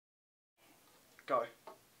Go.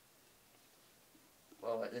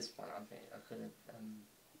 Well, at this point, I think I could have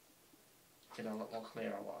been a lot more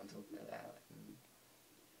clear on what I'm talking about, and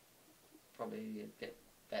probably a bit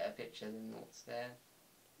better picture than what's there.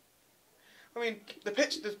 I mean, the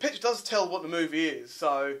picture does tell what the movie is,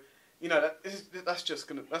 so you know that's just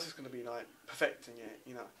gonna be like perfecting it.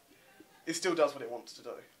 You know, it still does what it wants to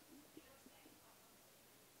do.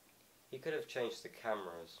 You could have changed the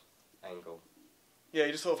camera's angle. Yeah,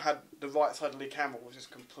 you just sort of had the right side of the camera was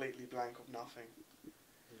just completely blank of nothing.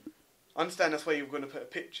 I understand that's where you were going to put a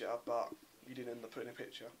picture, but you didn't end up putting a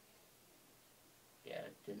picture. Yeah,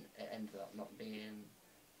 it ended up not being,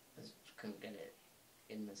 because couldn't get it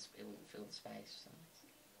in the, it wouldn't fill the space. So.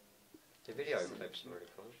 The video clips are really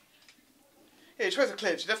cool. Yeah, it shows the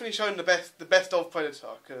clips. You're definitely showing the best of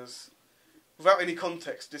Predator, because without any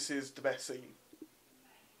context, this is the best scene.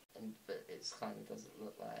 But it kind of doesn't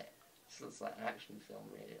look like, it looks like an action film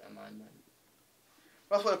really at the moment.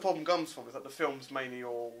 That's where the problem comes from, is that the film's mainly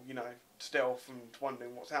all, you know, stealth and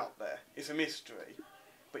wondering what's out there. It's a mystery,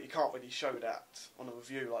 but you can't really show that on a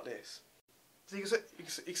review like this. So you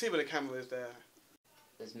can see where the camera is there.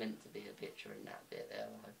 There's meant to be a picture in that bit there,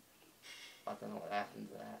 though. I don't know what happened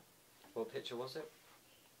to that. What picture was it?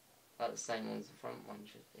 Like the same one as the front one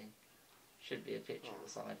should be. Should be a picture at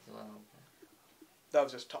the side as well. That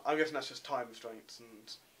was just, I'm guessing that's just time restraints,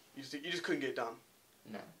 and you just couldn't get it done.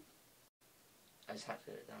 No. I just had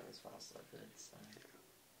to get it done as fast as I could, so...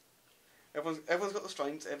 Everyone's got the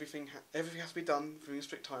restraints, everything has to be done within a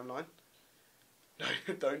strict timeline.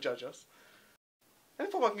 Don't judge us. The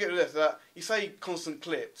only problem I can get with this is that you say constant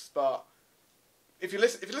clips, but if you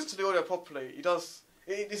listen to the audio properly,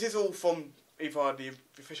 this is all from either the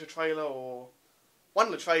official trailer or one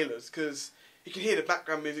of the trailers, because you can hear the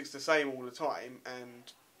background music's the same all the time,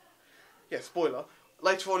 and yeah, spoiler.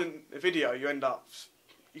 Later on in the video, you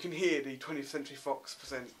can hear the 20th Century Fox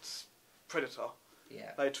presents Predator.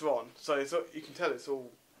 Yeah. Later on, so you can tell it's all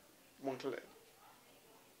one clip.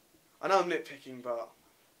 I know I'm nitpicking, but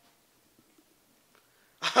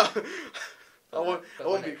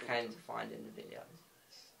when it came to finding the videos,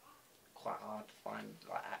 it's quite hard to find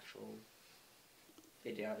like actual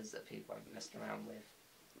videos that people have messed around with.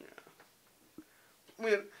 Yeah. I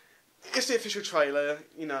mean, it's the official trailer,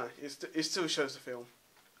 you know. It still shows the film.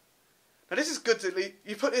 Now this is good to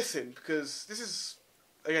you put this in, because this is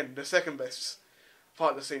again the second best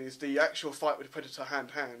part of the scene is the actual fight with Predator hand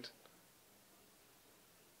to hand.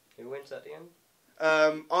 Who wins at the end?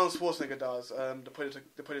 Arnold Schwarzenegger does. The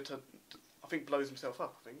Predator, I think, blows himself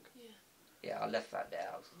up. I think. Yeah, I left that there.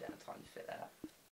 I didn't have time to fit that.